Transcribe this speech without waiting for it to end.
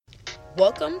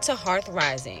Welcome to Hearth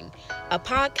Rising, a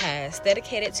podcast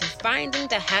dedicated to finding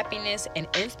the happiness and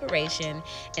inspiration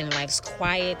in life's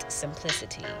quiet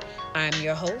simplicity. I'm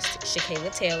your host,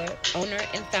 Shakayla Taylor, owner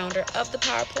and founder of The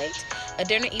Power Plate, a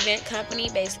dinner event company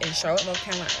based in Charlotte, North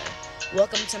Carolina.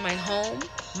 Welcome to my home,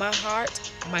 my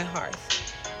heart, my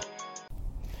hearth.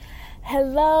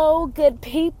 Hello, good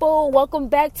people. Welcome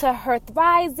back to Hearth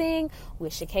Rising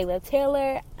with Shakayla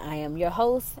Taylor. I am your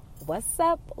host. What's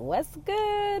up? What's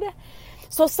good?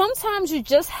 So sometimes you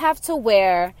just have to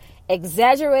wear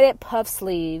exaggerated puff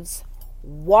sleeves,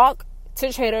 walk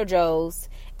to Trader Joe's,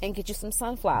 and get you some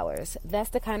sunflowers.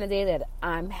 That's the kind of day that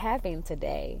I'm having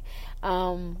today.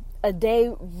 A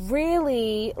day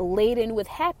really laden with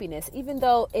happiness, even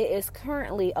though it is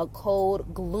currently a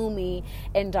cold, gloomy,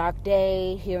 and dark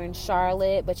day here in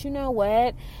Charlotte. But you know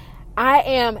what? I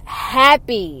am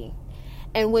happy.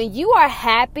 And when you are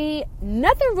happy,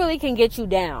 nothing really can get you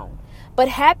down. But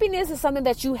happiness is something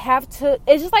that you have to,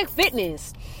 it's just like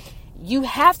fitness. You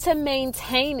have to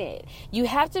maintain it. You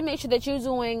have to make sure that you're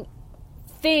doing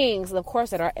things, of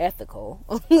course, that are ethical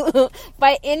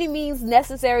by any means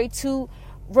necessary to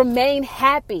remain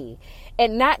happy,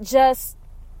 and not just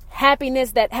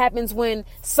happiness that happens when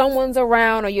someone's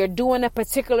around or you're doing a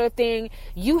particular thing.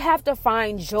 You have to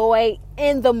find joy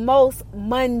in the most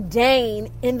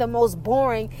mundane, in the most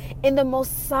boring, in the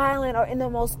most silent, or in the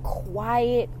most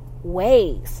quiet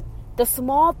ways. The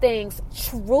small things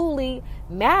truly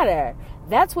matter.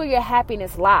 That's where your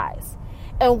happiness lies.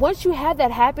 And once you have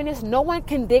that happiness, no one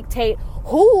can dictate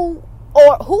who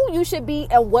you should be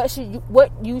and what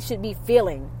you should be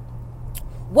feeling.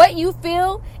 What you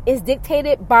feel is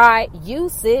dictated by you,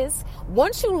 sis.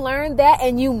 Once you learn that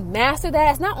and you master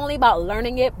that, it's not only about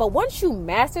learning it, but once you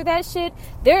master that shit,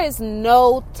 there is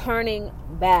no turning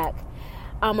back.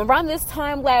 Around this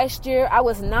time last year, I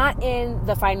was not in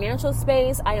the financial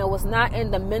space. I was not in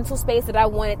the mental space that I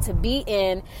wanted to be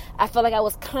in. I felt like I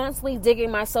was constantly digging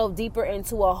myself deeper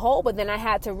into a hole, but then I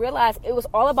had to realize it was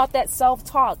all about that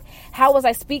self-talk. How was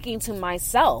I speaking to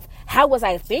myself? How was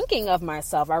I thinking of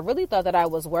myself? I really thought that I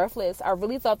was worthless. I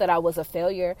really thought that I was a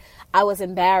failure. I was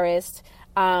embarrassed,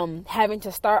 having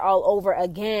to start all over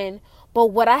again. But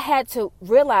what I had to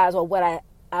realize, or what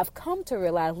I've come to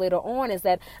realize later on, is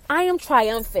that I am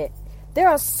triumphant. There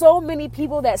are so many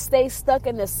people that stay stuck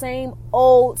in the same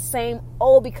old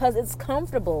because it's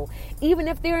comfortable. Even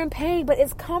if they're in pain, but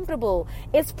it's comfortable.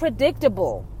 It's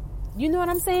predictable. You know what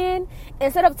I'm saying?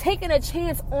 Instead of taking a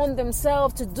chance on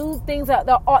themselves to do things that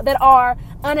are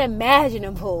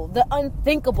unimaginable, the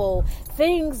unthinkable,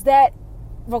 things that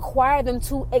require them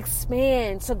to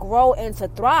expand, to grow, and to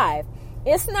thrive.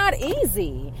 It's not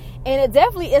easy. And it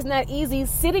definitely is not easy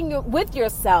sitting with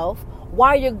yourself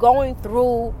while you're going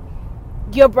through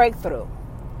your breakthrough.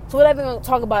 So we're not even going to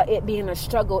talk about it being a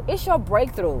struggle. It's your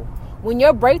breakthrough. When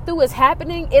your breakthrough is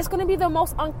happening, it's going to be the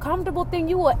most uncomfortable thing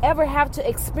you will ever have to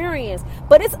experience.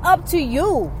 But it's up to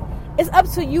you. It's up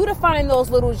to you to find those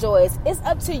little joys. It's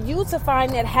up to you to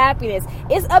find that happiness.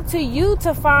 It's up to you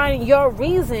to find your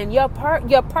reason, your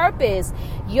purpose,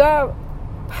 your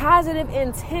positive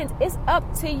intent. It's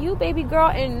up to you, baby girl,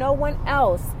 and no one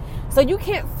else. So you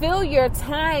can't fill your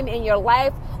time in your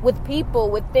life with people,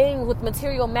 with things, with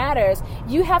material matters.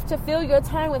 You have to fill your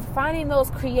time with finding those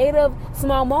creative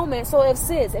small moments. So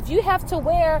if you have to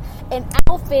wear an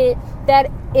outfit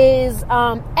that is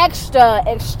extra,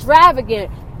 extravagant,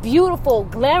 beautiful,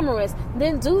 glamorous,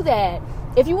 then do that.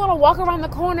 If you want to walk around the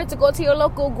corner to go to your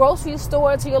local grocery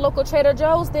store, to your local Trader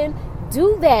Joe's, then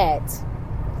do that.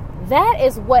 That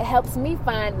is what helps me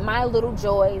find my little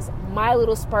joys, my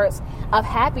little spurts of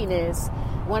happiness.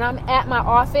 When I'm at my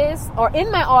office or in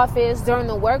my office during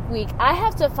the work week, I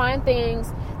have to find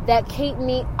things that keep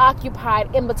me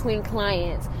occupied in between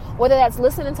clients. Whether that's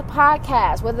listening to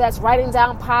podcasts, whether that's writing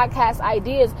down podcast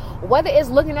ideas, whether it's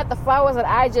looking at the flowers that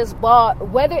I just bought,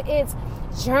 whether it's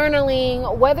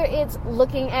journaling, whether it's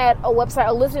looking at a website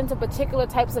or listening to particular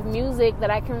types of music that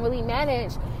I can really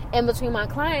manage in between my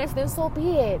clients, then so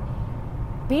be it.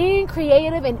 Being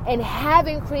creative and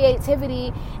having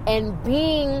creativity and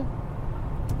being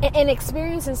and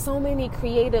experiencing so many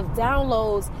creative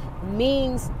downloads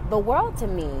means the world to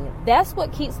me. That's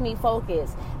what keeps me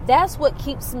focused. That's what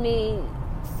keeps me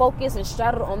focused and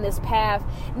straddled on this path,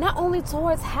 not only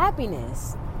towards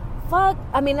happiness. Not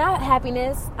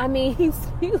happiness.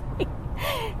 Excuse me.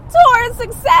 Towards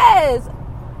success.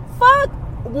 Fuck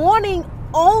wanting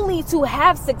only to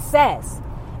have success.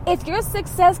 If your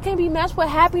success can be matched with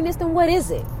happiness, then what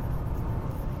is it?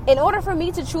 In order for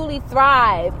me to truly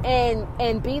thrive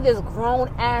and be this grown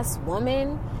ass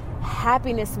woman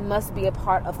happiness must be a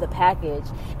part of the package.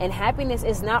 And happiness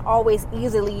is not always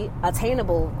easily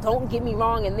attainable. Don't get me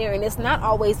wrong in there. And it's not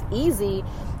always easy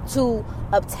to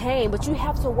obtain, but you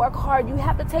have to work hard. You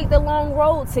have to take the long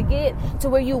road to get to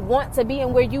where you want to be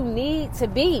and where you need to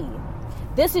be.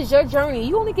 This is your journey.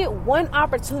 You only get one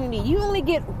opportunity. You only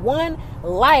get one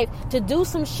life to do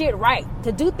some shit right,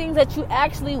 to do things that you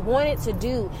actually wanted to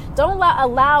do. Don't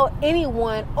allow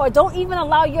anyone, or don't even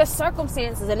allow your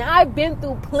circumstances. And I've been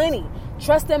through plenty.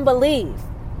 Trust and believe.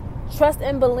 Trust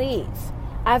and believe.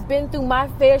 I've been through my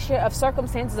fair share of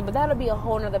circumstances, but that'll be a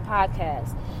whole nother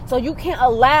podcast. So you can't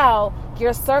allow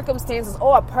your circumstances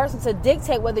or a person to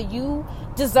dictate whether you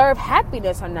deserve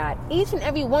happiness or not. Each and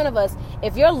every one of us,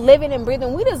 if you're living and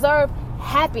breathing, we deserve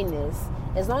happiness.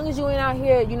 As long as you ain't out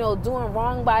here, doing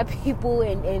wrong by people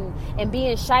and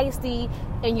being shiesty,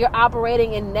 and you're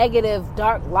operating in negative,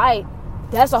 dark light,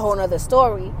 that's a whole nother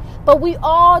story. But we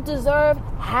all deserve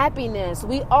happiness.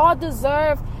 We all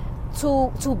deserve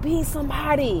to be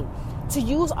somebody, to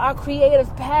use our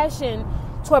creative passion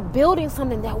toward building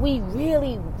something that we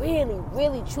really, really,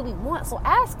 really, truly want. So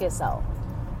ask yourself,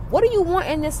 what do you want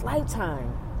in this lifetime?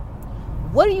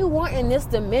 What do you want in this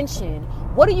dimension?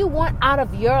 What do you want out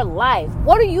of your life?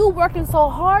 What are you working so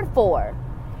hard for?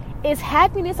 Is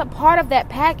happiness a part of that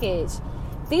package?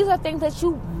 These are things that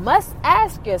you must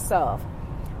ask yourself.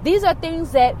 These are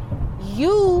things that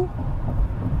you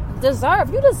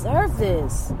deserve. You deserve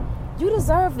this. You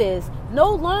deserve this.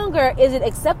 No longer is it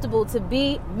acceptable to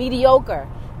be mediocre.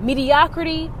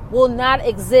 Mediocrity will not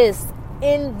exist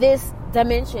in this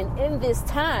dimension, in this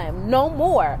time, no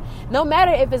more. No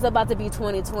matter if it's about to be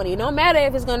 2020, no matter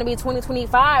if it's going to be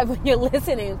 2025 when you're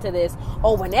listening to this,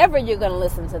 or whenever you're going to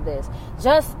listen to this,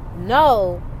 just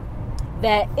know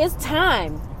that it's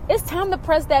time. It's time to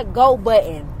press that go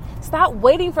button. Stop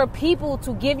waiting for people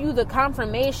to give you the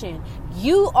confirmation.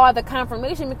 You are the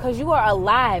confirmation, because you are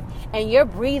alive and you're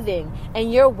breathing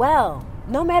and you're well.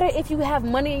 No matter if you have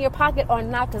money in your pocket or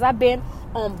not, because I've been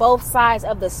on both sides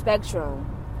of the spectrum.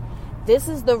 This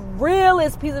is the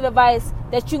realest piece of advice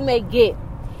that you may get,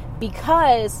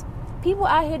 because people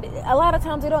out here, a lot of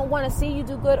times they don't want to see you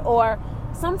do good, or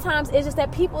sometimes it's just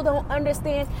that people don't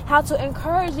understand how to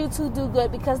encourage you to do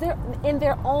good, because they're in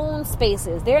their own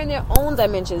spaces. They're in their own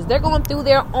dimensions. They're going through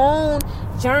their own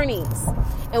journeys.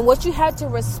 And what you have to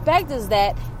respect is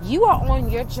that you are on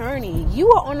your journey.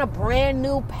 You are on a brand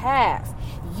new path.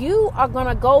 You are going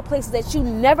to go places that you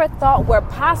never thought were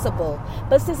possible.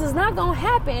 But since it's not going to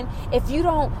happen if you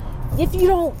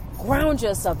don't ground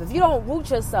yourself, if you don't root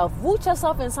yourself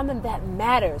in something that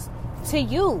matters to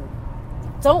you.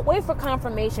 Don't wait for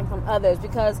confirmation from others,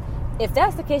 because if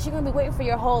that's the case, you're going to be waiting for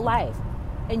your whole life,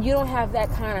 and you don't have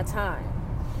that kind of time.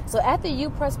 So after you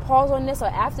press pause on this, or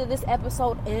after this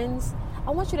episode ends, I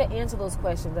want you to answer those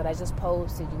questions that I just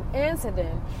posed to you. Answer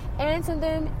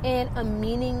them in a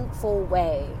meaningful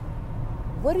way.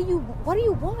 What do you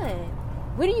want?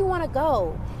 Where do you want to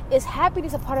go? Is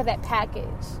happiness a part of that package?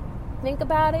 Think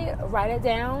about it, write it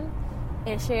down,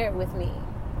 and share it with me.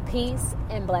 Peace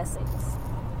and blessings.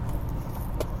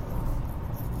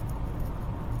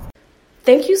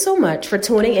 Thank you so much for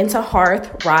tuning into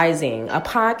Hearth Rising, a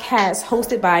podcast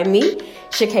hosted by me,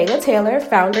 Shakayla Taylor,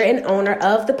 founder and owner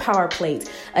of The Power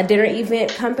Plate, a dinner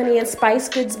event company and spice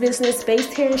goods business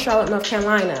based here in Charlotte, North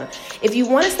Carolina. If you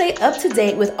want to stay up to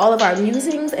date with all of our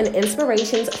musings and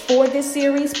inspirations for this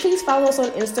series, please follow us on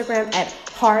Instagram at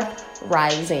Hearth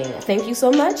Rising. Thank you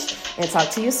so much, and talk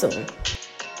to you soon.